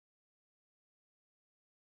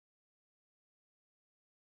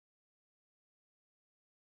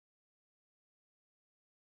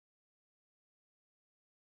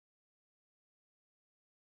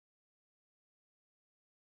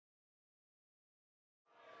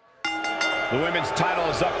The women's title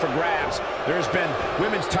is up for grabs. There's been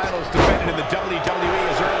women's titles defended in the WWE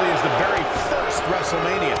as early as the very first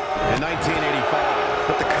WrestleMania in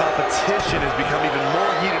 1985. But the competition has become even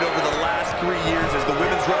more heated over the last 3 years as the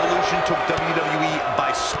women's revolution took WWE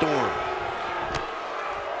by storm.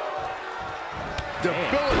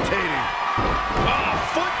 Debilitating. Oh,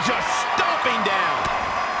 foot just stomping down.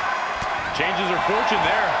 Changes her fortune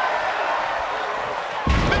there.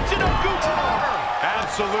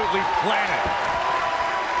 Absolutely planted.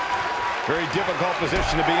 Very difficult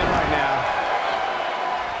position to be in right now.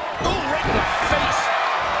 Oh, right in the face.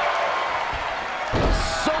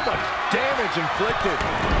 So much damage inflicted.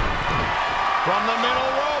 From the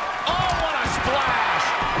middle rope. Oh, what a splash.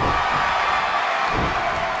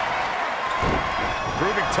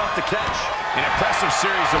 Proving tough to catch. An impressive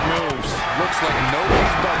series of moves. Looks like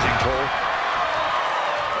nobody's budging, Cole.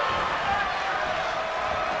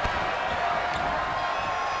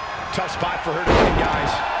 Tough spot for her to win,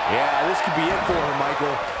 guys. Yeah, this could be it for her,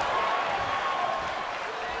 Michael.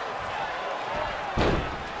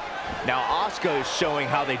 Now Asuka is showing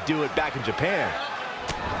how they do it back in Japan.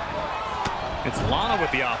 It's Lana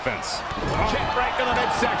with the offense. Kick right to the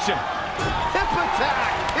midsection. Hip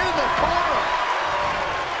attack in the corner.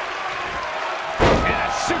 And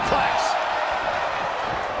a suplex.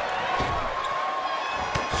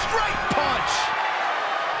 Straight punch.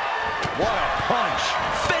 What a punch.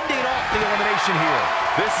 Fending off the elimination here.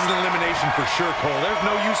 This is an elimination for sure, Cole. There's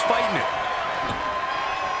no use fighting it.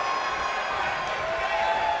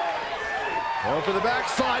 Going for the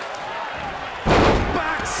backslide.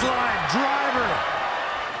 Backslide driver.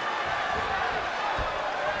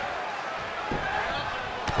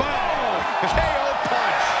 Boom. KO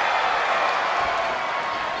punch.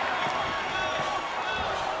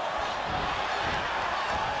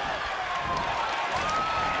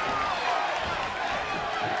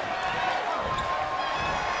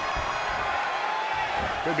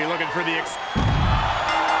 Could be looking for the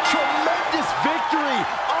Tremendous victory.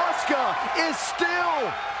 Asuka is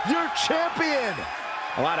still your champion.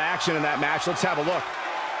 A lot of action in that match. Let's have a look.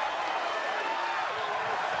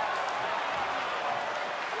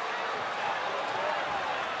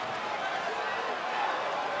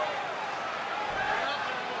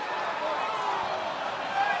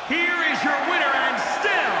 Here is your winner and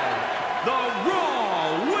still the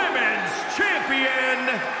Raw Women's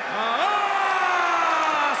Champion,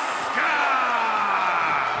 Asuka!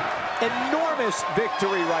 Enormous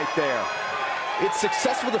victory right there. It's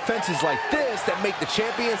successful defenses like this that make the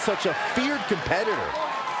champion such a feared competitor.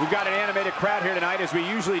 We've got an animated crowd here tonight, as we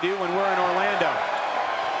usually do when we're in Orlando.